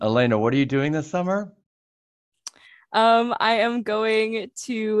Elena, what are you doing this summer? I am going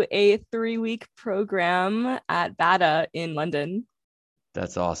to a 3-week program at BADA in London.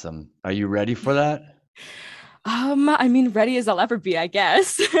 That's awesome. Are you ready for that? I mean, ready as I'll ever be, I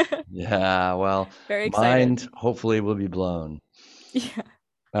guess. Yeah, well, Very excited. mind hopefully will be blown. Yeah.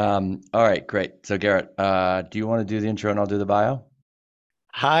 All right, great. So Garrett, do you want to do the intro and I'll do the bio?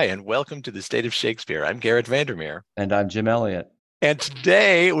 Hi, and welcome to the State of Shakespeare. I'm Garrett Vandermeer. And I'm Jim Elliott. And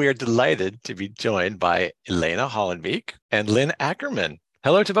today we are delighted to be joined by Elena Hollenbeak and Lynn Ackerman.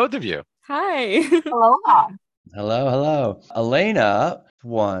 Hello to both of you. Hi. Aloha. Hello, hello. Elena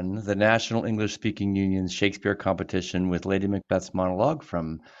won the National English Speaking Union's Shakespeare competition with Lady Macbeth's monologue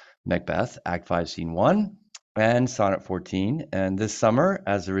from Macbeth, Act 5, Scene 1, and Sonnet 14. And this summer,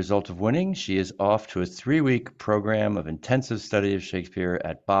 as a result of winning, she is off to a 3-week program of intensive study of Shakespeare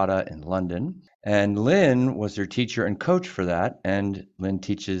at Bada in London. And Lynn was her teacher and coach for that, and Lynn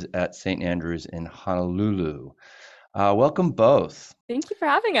teaches at St. Andrews in Honolulu. Welcome both. Thank you for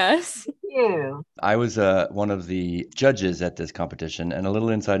having us. You. I was one of the judges at this competition, and a little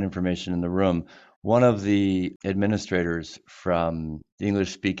inside information in the room. One of the administrators from the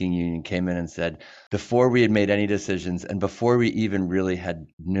English Speaking Union came in and said, before we had made any decisions and before we even really had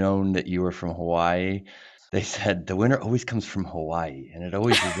known that you were from Hawaii, they said the winner always comes from Hawaii, and it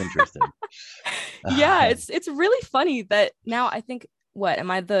always is interesting. Yeah, it's really funny that now I think what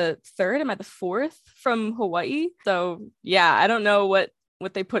am I the third? Am I the fourth from Hawaii? So yeah, I don't know what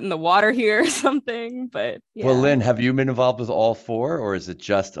they put in the water here or something, but Well, yeah. Lynn, have you been involved with all four, or is it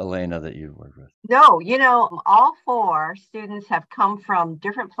just Elena that you work with? No, all four students have come from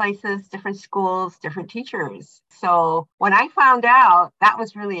different places, different schools, different teachers. So when I found out, that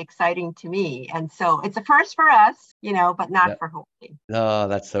was really exciting to me. And so it's a first for us, but not Yeah. for Hawaii. Oh,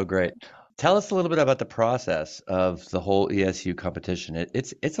 that's so great. Tell us a little bit about the process of the whole ESU competition.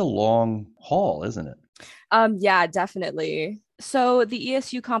 It's a long haul, isn't it? Yeah, definitely. So the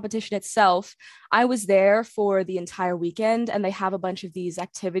ESU competition itself, I was there for the entire weekend, and they have a bunch of these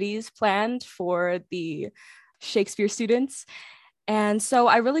activities planned for the Shakespeare students. And so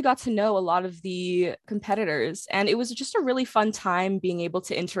I really got to know a lot of the competitors, and it was just a really fun time being able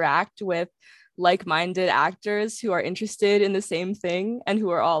to interact with like-minded actors who are interested in the same thing and who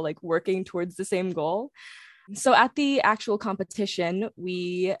are all like working towards the same goal. So at the actual competition,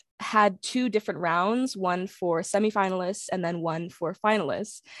 we had two different rounds, one for semifinalists and then one for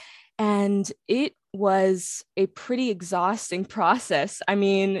finalists. And it was a pretty exhausting process. I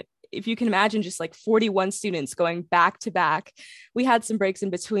mean, if you can imagine just like 41 students going back to back, we had some breaks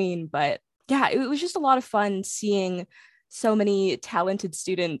in between, but yeah, it was just a lot of fun seeing so many talented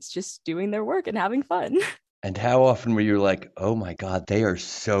students just doing their work and having fun. And how often were you like, oh my God, they are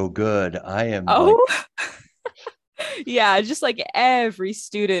so good. I am like, Oh, yeah, just like every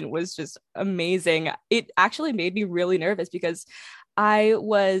student was just amazing. It actually made me really nervous because I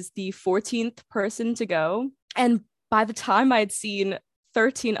was the 14th person to go. And by the time I'd seen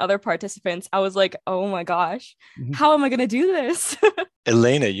 13 other participants, I was like, oh my gosh, how am I going to do this?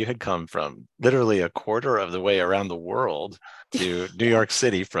 Elena, you had come from literally a quarter of the way around the world to New York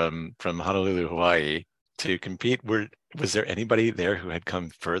City from Honolulu, Hawaii to compete. Was there anybody there who had come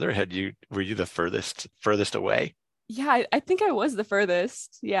further? Were you the furthest away? Yeah, I think I was the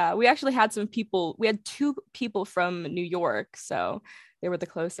furthest. Yeah, we actually had some people, we had two people from New York, so they were the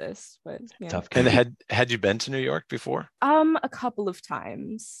closest, but yeah. tough And commute. had you been to New York before? A couple of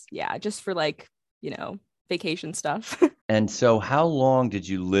times. Yeah, just for like, vacation stuff. And so, how long did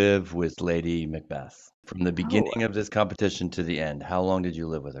you live with Lady Macbeth? From the Oh, beginning of this competition to the end, how long did you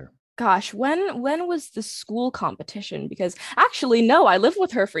live with her? gosh, when was the school competition? Because actually, no, I lived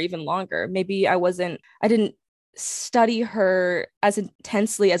with her for even longer. Maybe I didn't study her as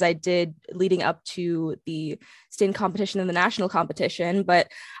intensely as I did leading up to the state competition and the national competition,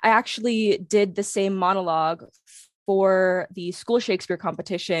 but I actually did the same monologue for the school Shakespeare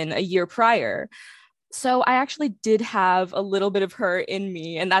competition a year prior. So I actually did have a little bit of her in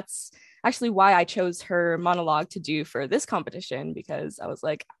me, and that's actually why I chose her monologue to do for this competition because I was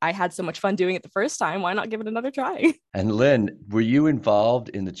like, I had so much fun doing it the first time. Why not give it another try? And Lynn, were you involved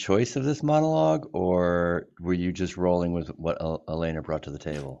in the choice of this monologue, or were you just rolling with what Elena brought to the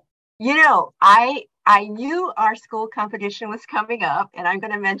table? I knew our school competition was coming up, and I'm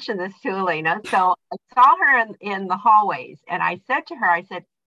going to mention this to Elena. So I saw her in the hallways, and I said to her, I said,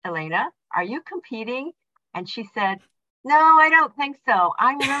 Elena, are you competing? And she said, no, I don't think so.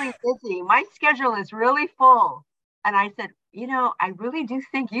 I'm really busy. My schedule is really full. And I said, I really do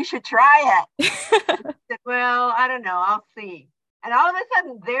think you should try it. She said, well, I don't know. I'll see. And all of a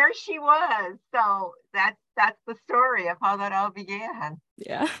sudden, there she was. So that's the story of how that all began.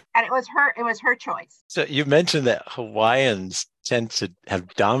 Yeah. And it was her choice. So you mentioned that Hawaiians tend to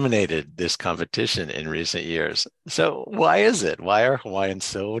have dominated this competition in recent years. So why is it? Why are Hawaiians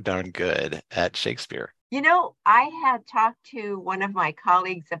so darn good at Shakespeare? I had talked to one of my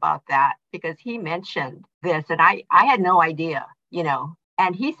colleagues about that because he mentioned this and I had no idea,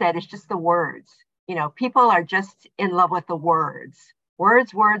 and he said it's just the words. People are just in love with the words.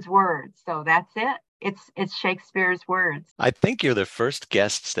 Words, words, words. So that's it. It's Shakespeare's words. I think you're the first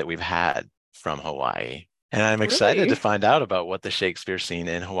guests that we've had from Hawaii, and I'm excited to Really? find out about what the Shakespeare scene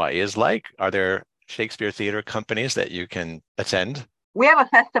in Hawaii is like. Are there Shakespeare theater companies that you can attend? We have a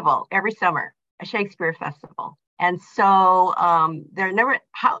festival every summer, a Shakespeare festival. And so they're never,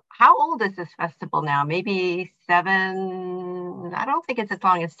 how old is this festival now? Maybe 7, I don't think it's as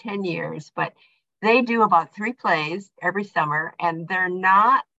long as 10 years, but they do about 3 plays every summer, and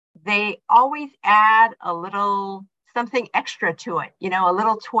they always add a little something extra to it, a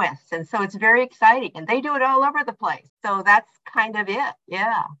little twist. And so it's very exciting, and they do it all over the place. So that's kind of it.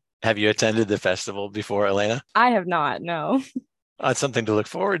 Yeah. Have you attended the festival before, Elena? I have not, no. That's something to look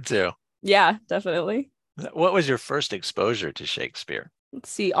forward to. Yeah, definitely. What was your first exposure to Shakespeare? Let's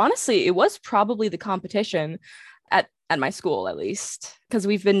see. Honestly, it was probably the competition at my school, at least, because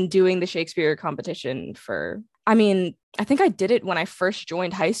we've been doing the Shakespeare competition I think I did it when I first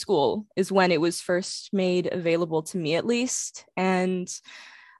joined high school, is when it was first made available to me, at least. And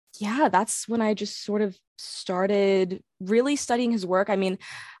yeah, that's when I just sort of started really studying his work.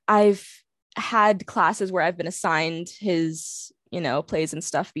 I've had classes where I've been assigned his, plays and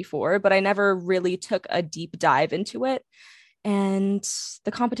stuff before, but I never really took a deep dive into it. And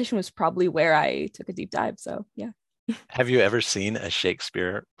the competition was probably where I took a deep dive. So yeah. Have you ever seen a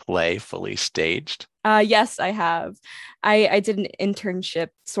Shakespeare play fully staged? Yes, I have. I did an internship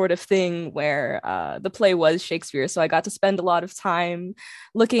sort of thing where the play was Shakespeare. So I got to spend a lot of time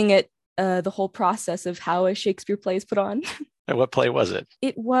looking at the whole process of how a Shakespeare play is put on. And what play was it?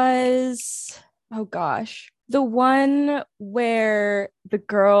 It was, oh gosh, the one where the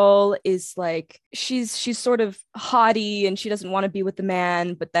girl is like, she's sort of haughty and she doesn't want to be with the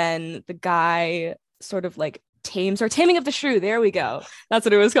man, but then the guy sort of like Taming of the Shrew. There we go. That's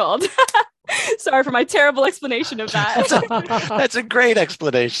what it was called. Sorry for my terrible explanation of that. That's a great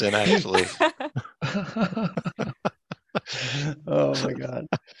explanation, actually. Oh my God.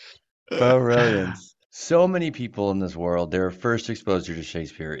 Brilliance. So many people in this world, their first exposure to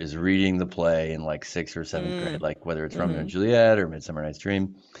Shakespeare is reading the play in like 6th or 7th grade, like whether it's Romeo and Juliet or Midsummer Night's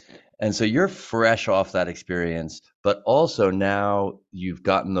Dream. And so you're fresh off that experience, but also now you've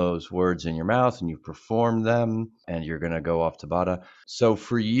gotten those words in your mouth and you've performed them and you're going to go off to Bada. So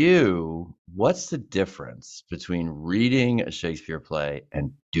for you, what's the difference between reading a Shakespeare play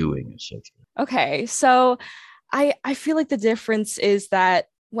and doing a Shakespeare? Okay, so I feel like the difference is that,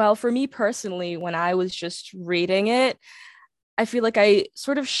 well, for me personally, when I was just reading it, I feel like I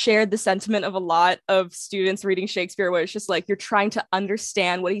sort of shared the sentiment of a lot of students reading Shakespeare, where it's just like you're trying to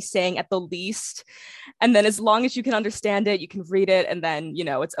understand what he's saying at the least. And then as long as you can understand it, you can read it and then,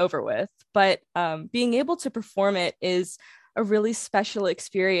 it's over with. But being able to perform it is a really special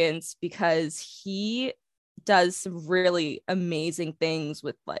experience because he does some really amazing things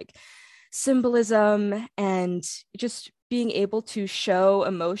with like symbolism and just being able to show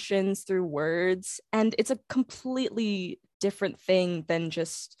emotions through words. And it's a completely different thing than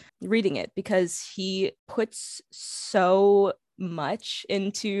just reading it because he puts so much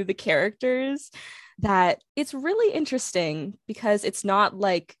into the characters that it's really interesting because it's not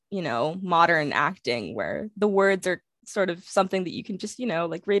like, modern acting where the words are sort of something that you can just,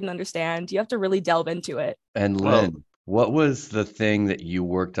 like read and understand. You have to really delve into it. And Lynn, what was the thing that you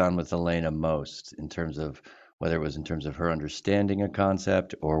worked on with Elena most in terms of whether it was in terms of her understanding a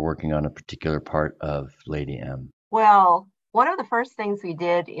concept or working on a particular part of Lady M? Well, one of the first things we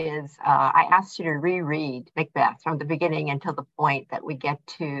did is I asked you to reread Macbeth from the beginning until the point that we get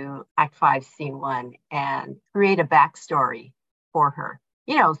to Act 5, Scene 1, and create a backstory for her.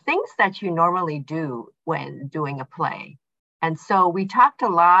 Things that you normally do when doing a play. And so we talked a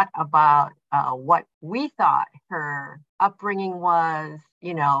lot about what we thought her upbringing was,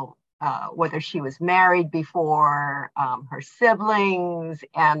 whether she was married before, her siblings,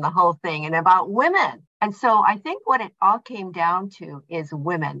 and the whole thing, and about women. And so I think what it all came down to is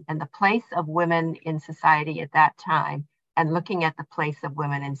women and the place of women in society at that time, and looking at the place of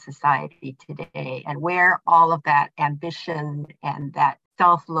women in society today, and where all of that ambition and that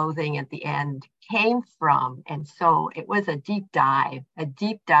self-loathing at the end came from. And so it was a deep dive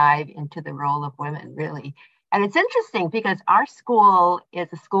into the role of women, really. And it's interesting because our school is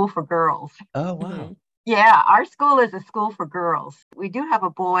a school for girls. Oh, wow. Mhm. Yeah, our school is a school for girls. We do have a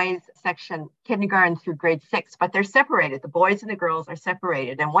boys section, kindergarten through grade 6, but they're separated. The boys and the girls are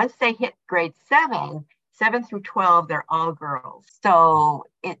separated. And once they hit grade 7, 7 through 12, they're all girls. So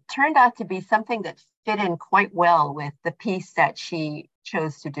it turned out to be something that fit in quite well with the piece that she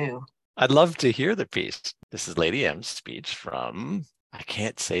chose to do. I'd love to hear the piece. This is Lady M's speech from, I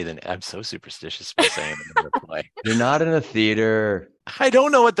can't say I'm so superstitious for saying the name of the play. You're not in a theater. I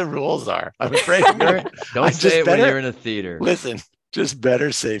don't know what the rules are. I'm afraid. Don't say it when you're in a theater. Listen, just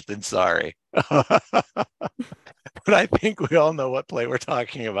better safe than sorry. But I think we all know what play we're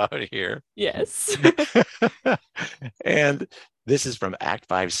talking about here. Yes. And this is from Act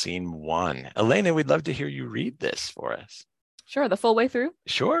 5, Scene 1. Elena, we'd love to hear you read this for us. Sure, the full way through?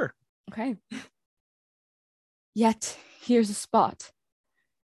 Sure. Okay. Yet here's a spot.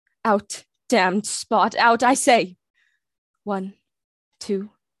 Out, damned spot, out, I say. 1, 2.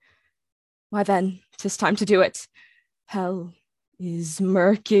 Why then, 'tis time to do it. Hell is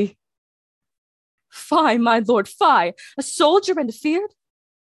murky. Fie, my lord, fie! A soldier and afeard?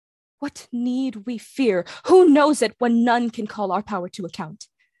 What need we fear? Who knows it when none can call our power to account?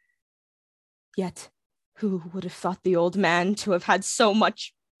 Yet, who would have thought the old man to have had so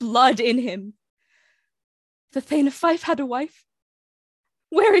much blood in him? The Thane of Fife had a wife.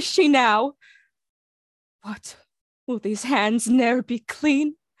 Where is she now? What, will these hands ne'er be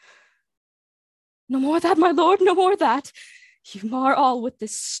clean? No more that, my lord, no more that. You mar all with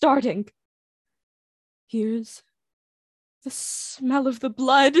this starting. Here's the smell of the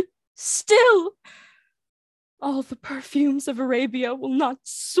blood still. All the perfumes of Arabia will not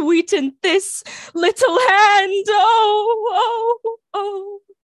sweeten this little hand. Oh, oh, oh.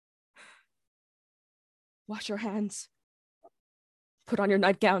 Wash your hands. Put on your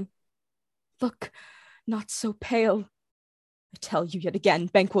nightgown. Look, not so pale. I tell you yet again,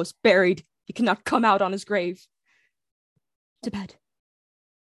 Banquo's buried. He cannot come out on his grave. To bed.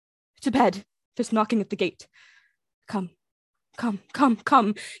 To bed. There's knocking at the gate. Come, come, come,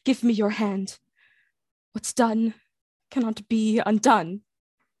 come. Give me your hand. What's done cannot be undone.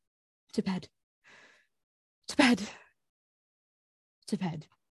 To bed. To bed. To bed.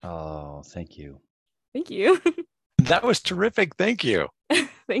 Oh, thank you. Thank you. That was terrific. Thank you.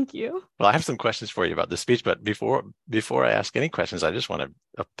 Thank you. Well, I have some questions for you about the speech, but before I ask any questions, I just want to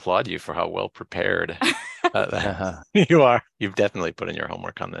applaud you for how well prepared you are. You've definitely put in your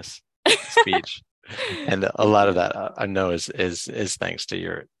homework on this speech, and a lot of that I know is thanks to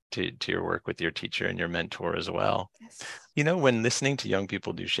your work with your teacher and your mentor as well. Yes. You know, when listening to young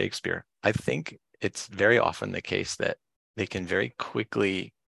people do Shakespeare, I think it's very often the case that they can very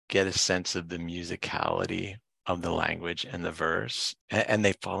quickly get a sense of the musicality of the language and the verse, and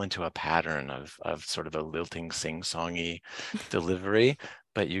they fall into a pattern of sort of a lilting, sing-songy delivery.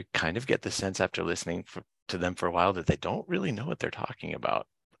 But you kind of get the sense after listening to them for a while that they don't really know what they're talking about.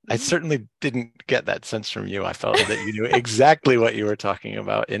 I certainly didn't get that sense from you. I felt that you knew exactly what you were talking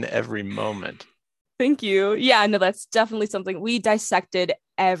about in every moment. Thank you. Yeah, no, that's definitely something. We dissected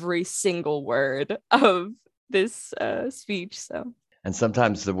every single word of this speech. So. And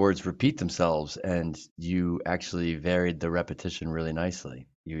sometimes the words repeat themselves, and you actually varied the repetition really nicely.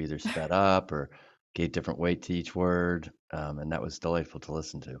 You either sped up or gave different weight to each word, and that was delightful to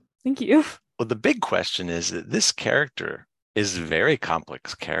listen to. Thank you. Well, the big question is that this character is a very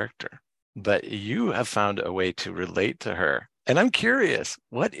complex character, but you have found a way to relate to her. And I'm curious,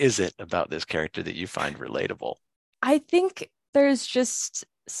 what is it about this character that you find relatable? I think there's just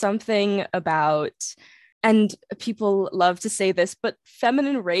something about, and people love to say this, but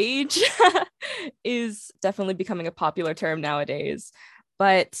feminine rage is definitely becoming a popular term nowadays.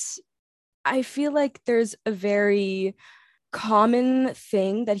 But I feel like there's a very common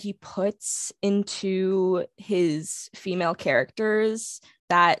thing that he puts into his female characters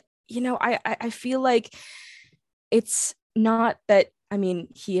that, you know, I feel like it's not that, I mean,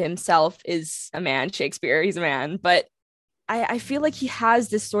 he himself is a man, Shakespeare, he's a man, but I feel like he has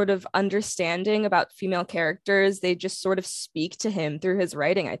this sort of understanding about female characters. They just sort of speak to him through his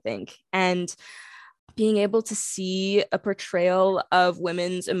writing, I think. And being able to see a portrayal of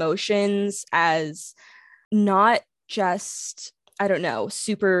women's emotions as not just, I don't know,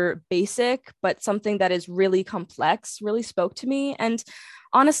 super basic, but something that is really complex really spoke to me. And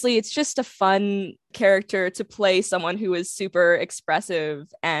honestly, it's just a fun character to play someone who is super expressive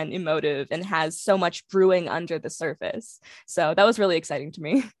and emotive and has so much brewing under the surface. So that was really exciting to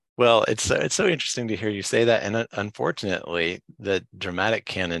me. Well, it's so interesting to hear you say that. And unfortunately, the dramatic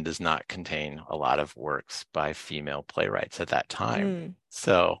canon does not contain a lot of works by female playwrights at that time.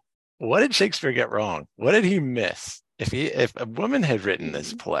 So What did Shakespeare get wrong? What did he miss? If a woman had written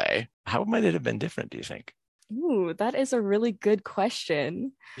this play, how might it have been different, do you think? Ooh, that is a really good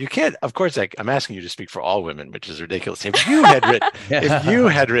question. You can't, of course, I'm asking you to speak for all women, which is ridiculous. If you had written, if you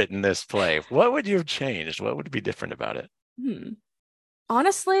had written this play, what would you have changed? What would be different about it?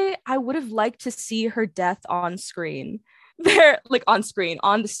 Honestly, I would have liked to see her death on screen. There, like on screen,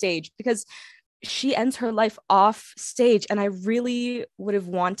 on the stage, because she ends her life off stage. And I really would have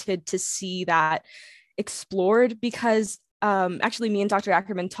wanted to see that explored because actually me and Dr.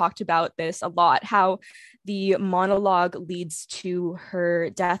 Ackerman talked about this a lot, how the monologue leads to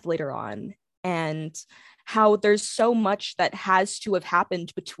her death later on and how there's so much that has to have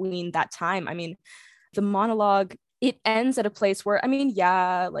happened between that time. I mean, the monologue, it ends at a place where, I mean,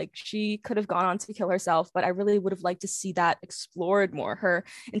 yeah, like she could have gone on to kill herself, but I really would have liked to see that explored more, her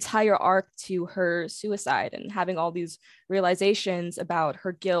entire arc to her suicide and having all these realizations about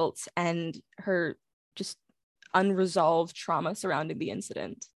her guilt and her just unresolved trauma surrounding the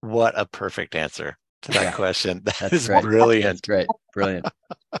incident. What a perfect answer to that question. That is great. brilliant. That's great. Brilliant.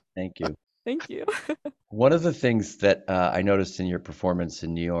 Thank you. Thank you. One of the things that I noticed in your performance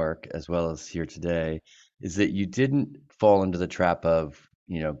in New York, as well as here today, is that you didn't fall into the trap of,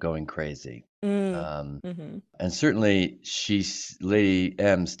 going crazy. And certainly Lady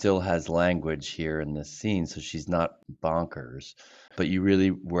M still has language here in this scene, so she's not bonkers. But you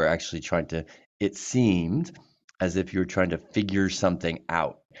really were actually it seemed as if you were trying to figure something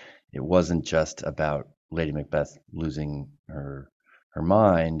out. It wasn't just about Lady Macbeth losing her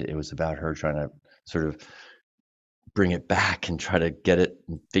mind. It was about her trying to sort of bring it back and try to get it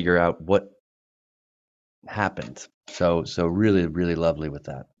and figure out what happened. So really, really lovely with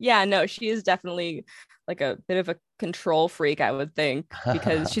that. Yeah, no, she is definitely like a bit of a control freak, I would think,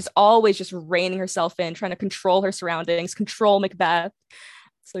 because she's always just reining herself in, trying to control her surroundings, control Macbeth.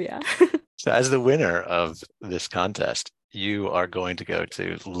 So yeah. So as the winner of this contest, you are going to go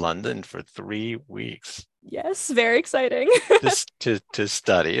to London for 3 weeks. Yes, very exciting. to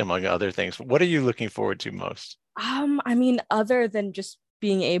study, among other things. What are you looking forward to most? I mean, other than just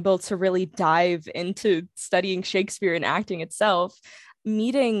being able to really dive into studying Shakespeare and acting itself,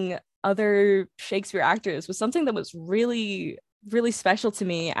 meeting other Shakespeare actors was something that was really, really special to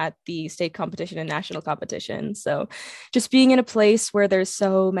me at the state competition and national competition. So just being in a place where there's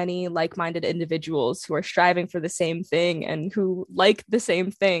so many like-minded individuals who are striving for the same thing and who like the same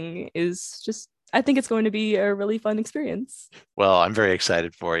thing is just, I think it's going to be a really fun experience. Well, I'm very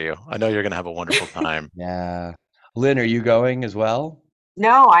excited for you. I know you're going to have a wonderful time. Yeah. Lynn, are you going as well?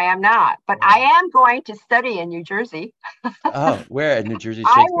 No, I am not, but I am going to study in New Jersey. Oh, where in New Jersey?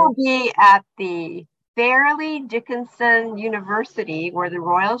 Shakespeare? I will be at the Fairleigh Dickinson University, where the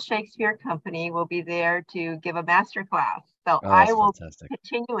Royal Shakespeare Company will be there to give a master class. So I will be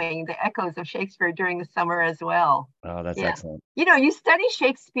continuing the echoes of Shakespeare during the summer as well. Oh, that's excellent. You study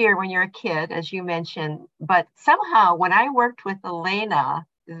Shakespeare when you're a kid, as you mentioned, but somehow when I worked with Elena,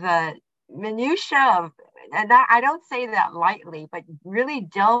 the minutiae of, and I don't say that lightly, but really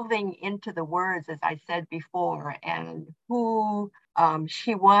delving into the words, as I said before, and who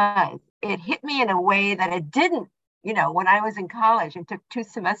she was, it hit me in a way that it didn't, when I was in college and took 2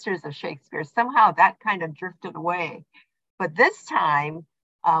 semesters of Shakespeare. Somehow that kind of drifted away. But this time,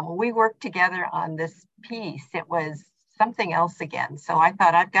 when we worked together on this piece, it was something else again. So I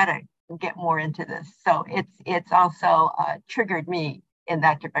thought I've got to get more into this. So it's also triggered me in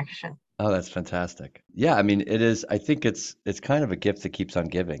that direction. Oh, that's fantastic. Yeah, I mean, it is. I think it's kind of a gift that keeps on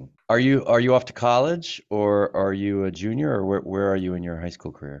giving. Are you off to college, or are you a junior, or where are you in your high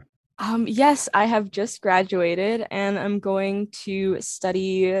school career? Yes, I have just graduated, and I'm going to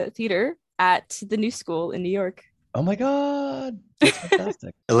study theater at the New School in New York. Oh my God, that's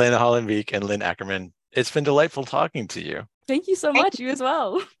fantastic. Elena Hollenbeak and Lynn Ackerman, it's been delightful talking to you. Thank you so much. You as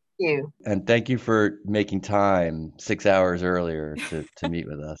well. You. And thank you for making time 6 hours earlier to meet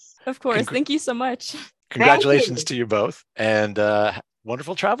with us. Of course. Thank you so much. Congratulations to you both, and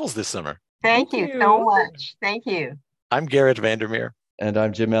wonderful travels this summer. Thank you so much. Thank you. I'm Garrett Vandermeer. And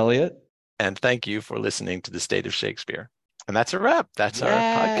I'm Jim Elliott. And thank you for listening to The State of Shakespeare. And that's a wrap. That's our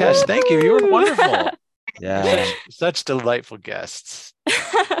podcast. Thank you. You were wonderful. Yeah. Such delightful guests.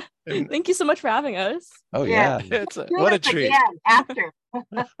 Thank you so much for having us. Oh, yeah. What a treat. After.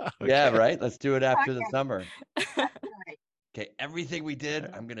 Okay. Yeah, right. Let's do it after the summer. Okay, everything we did,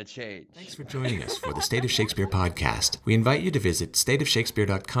 I'm going to change. Thanks for joining us for the State of Shakespeare podcast. We invite you to visit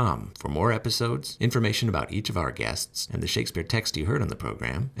stateofshakespeare.com for more episodes, information about each of our guests, and the Shakespeare text you heard on the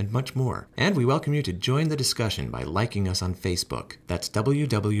program, and much more. And we welcome you to join the discussion by liking us on Facebook. That's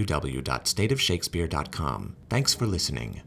www.stateofshakespeare.com. Thanks for listening.